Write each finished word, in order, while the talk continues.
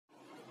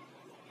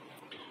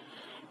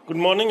Good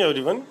morning,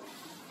 everyone.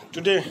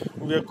 Today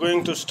we are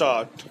going to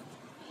start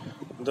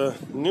the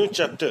new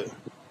chapter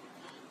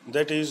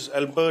that is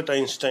Albert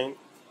Einstein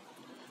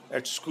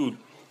at School.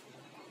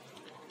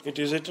 It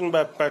is written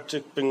by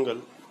Patrick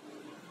Pingle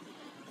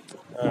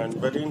and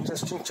very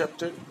interesting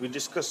chapter. We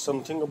discussed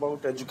something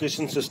about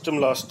education system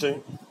last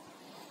time,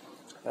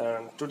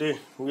 and today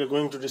we are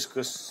going to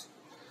discuss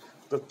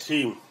the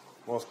theme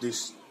of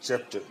this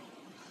chapter.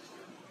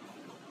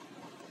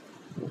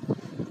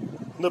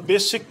 The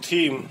basic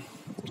theme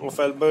of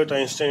Albert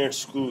Einstein at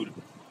School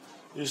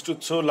is to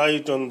throw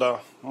light on the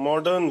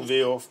modern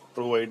way of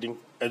providing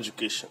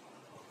education.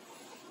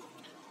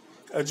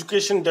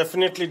 Education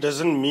definitely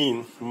doesn't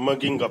mean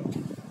mugging up.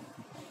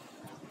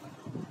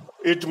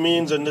 It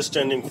means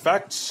understanding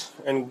facts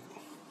and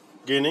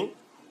gaining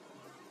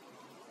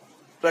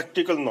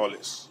practical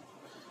knowledge.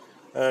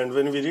 And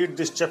when we read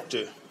this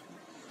chapter,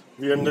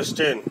 we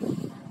understand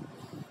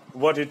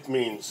what it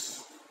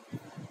means,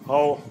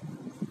 how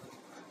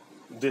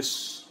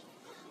this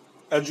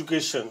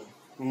education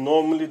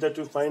normally that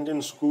we find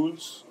in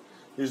schools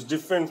is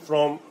different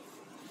from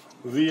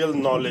real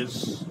knowledge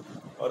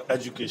or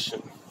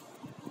education.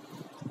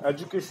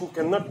 Education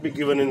cannot be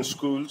given in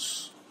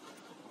schools,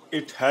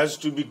 it has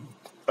to be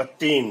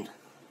attained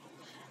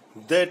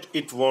that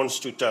it wants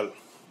to tell.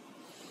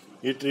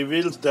 It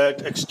reveals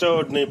that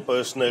extraordinary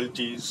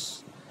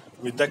personalities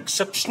with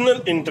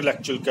exceptional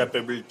intellectual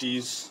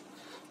capabilities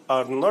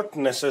are not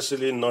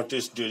necessarily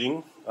noticed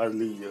during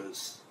early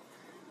years.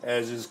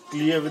 As is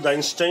clear with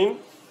Einstein,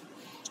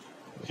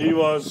 he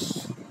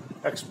was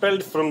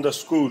expelled from the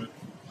school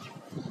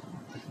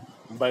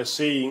by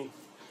saying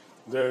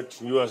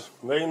that you are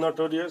very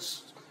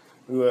notorious,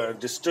 you are a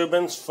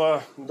disturbance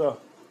for the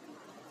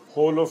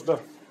whole of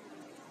the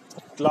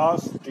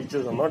class,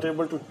 teachers are not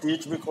able to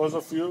teach because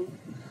of you,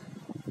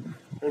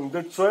 and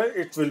that's why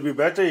it will be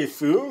better if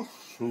you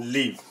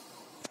leave.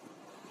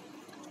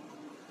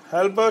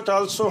 Albert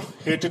also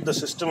hated the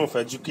system of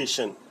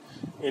education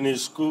in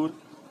his school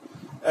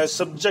as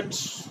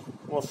subjects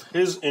of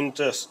his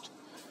interest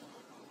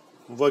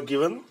were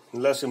given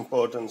less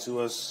importance. He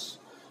was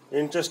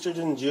interested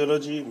in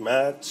geology,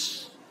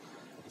 maths,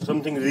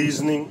 something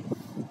reasoning,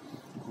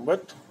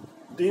 but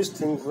these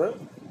things were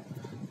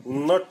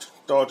not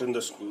taught in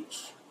the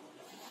schools.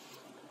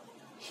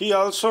 He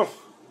also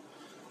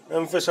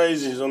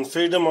emphasizes on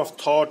freedom of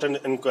thought and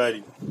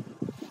inquiry.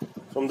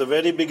 From the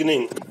very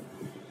beginning,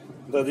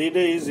 the reader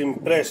is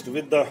impressed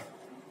with the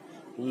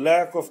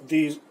lack of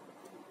these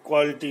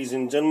qualities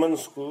in German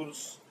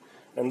schools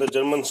and the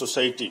German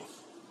society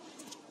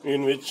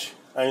in which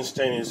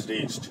Einstein is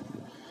raised.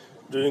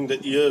 During the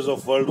years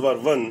of World War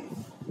I,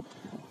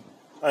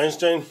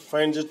 Einstein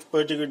finds it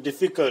particularly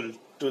difficult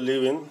to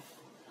live in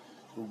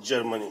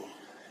Germany.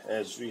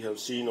 As we have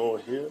seen over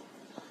here,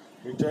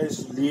 he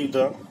tries to leave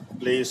the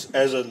place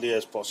as early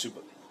as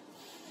possible.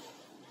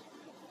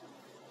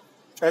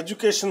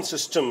 Education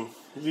system,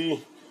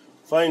 we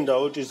find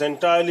out, is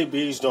entirely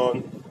based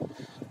on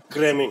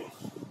cramming.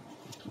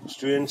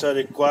 Students are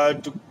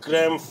required to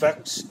cram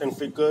facts and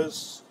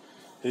figures,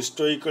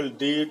 historical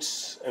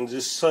dates, and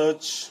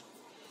research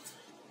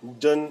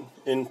done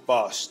in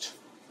past.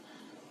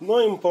 No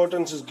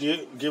importance is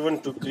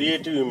given to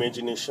creative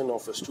imagination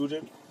of a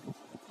student.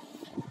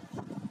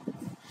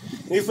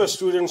 If a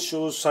student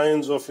shows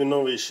signs of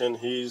innovation,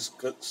 he is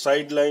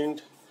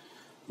sidelined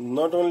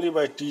not only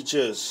by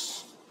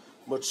teachers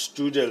but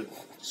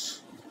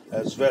students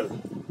as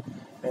well,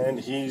 and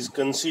he is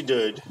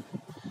considered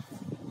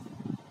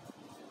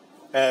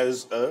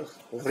as a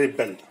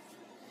rebel.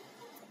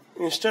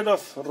 Instead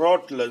of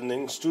rote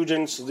learning,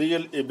 students'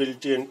 real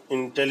ability and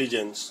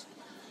intelligence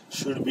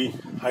should be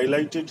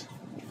highlighted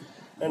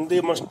and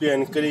they must be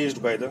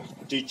encouraged by the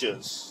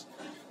teachers.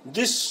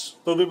 This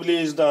probably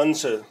is the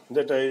answer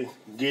that I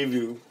gave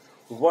you.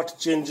 What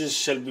changes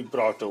shall be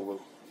brought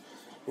over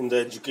in the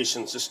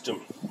education system?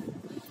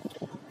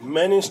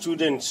 Many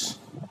students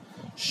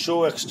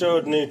show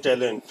extraordinary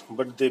talent,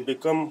 but they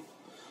become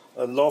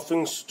a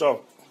laughing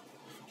stock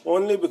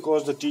only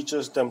because the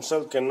teachers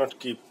themselves cannot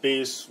keep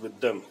pace with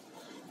them.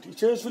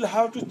 Teachers will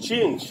have to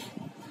change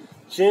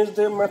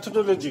their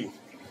methodology,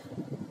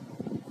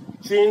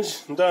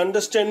 change the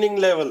understanding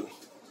level.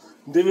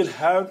 They will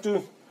have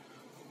to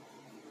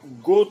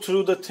go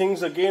through the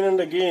things again and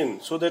again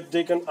so that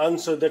they can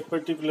answer that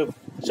particular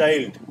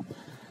child.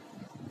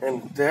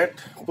 And that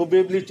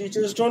probably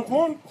teachers don't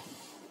want.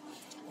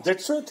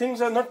 That's why things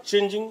are not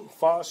changing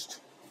fast.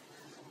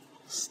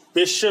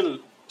 Special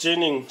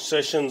training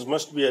sessions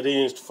must be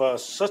arranged for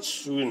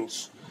such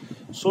students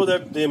so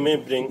that they may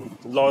bring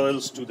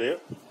laurels to their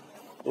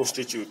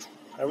institute.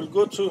 I will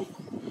go through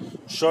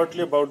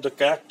shortly about the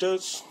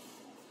characters.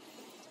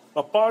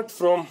 Apart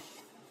from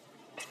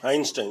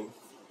Einstein,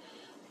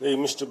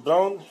 Mr.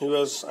 Brown, he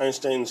was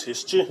Einstein's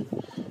history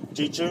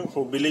teacher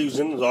who believes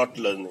in rote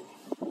learning.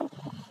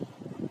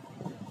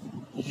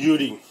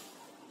 Yuri,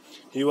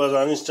 he was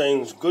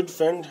Einstein's good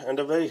friend and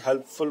a very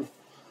helpful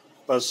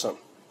person.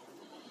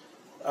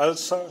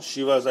 Elsa,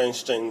 she was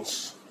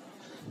Einstein's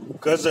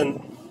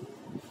cousin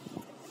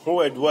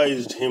who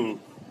advised him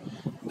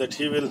that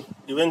he will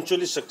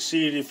eventually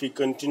succeed if he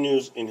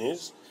continues in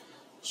his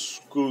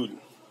school.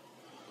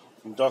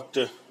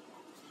 Dr.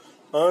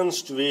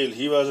 Ernst Weil,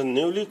 he was a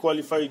newly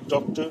qualified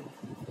doctor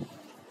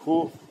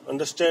who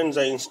understands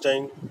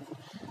Einstein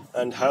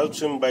and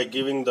helps him by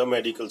giving the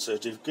medical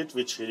certificate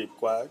which he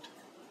required.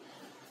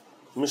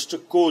 Mr.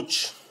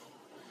 Koch,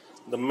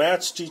 the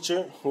maths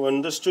teacher who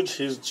understood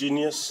his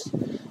genius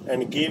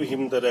and gave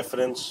him the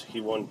reference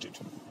he wanted.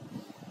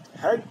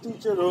 Head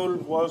teacher role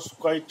was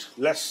quite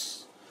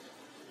less.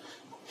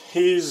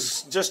 He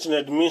is just an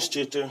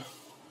administrator,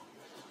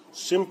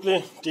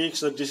 simply takes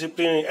the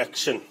disciplinary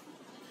action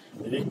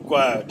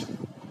required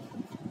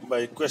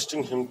by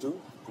requesting him to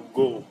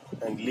go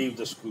and leave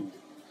the school.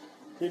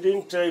 He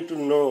didn't try to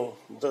know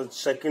the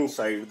second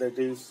side, that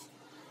is,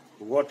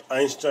 what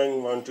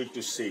Einstein wanted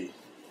to say.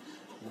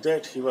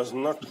 That he was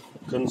not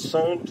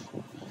concerned.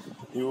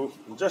 He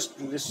just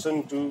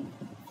listened to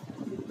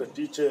the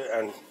teacher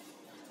and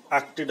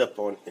acted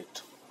upon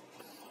it.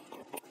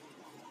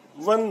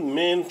 One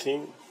main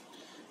thing,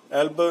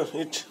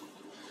 it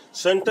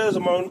centers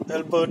around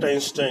Albert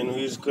Einstein, who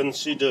is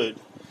considered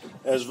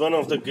as one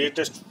of the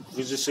greatest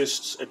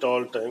physicists at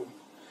all time.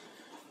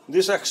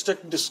 This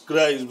extract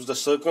describes the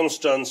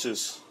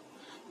circumstances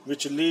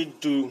which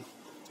lead to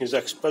his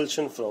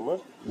expulsion from a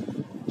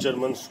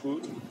German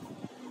school.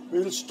 We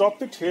will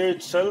stop it here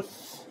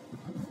itself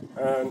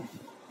and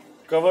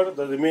cover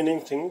the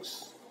remaining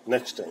things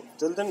next time.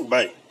 Till then,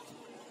 bye.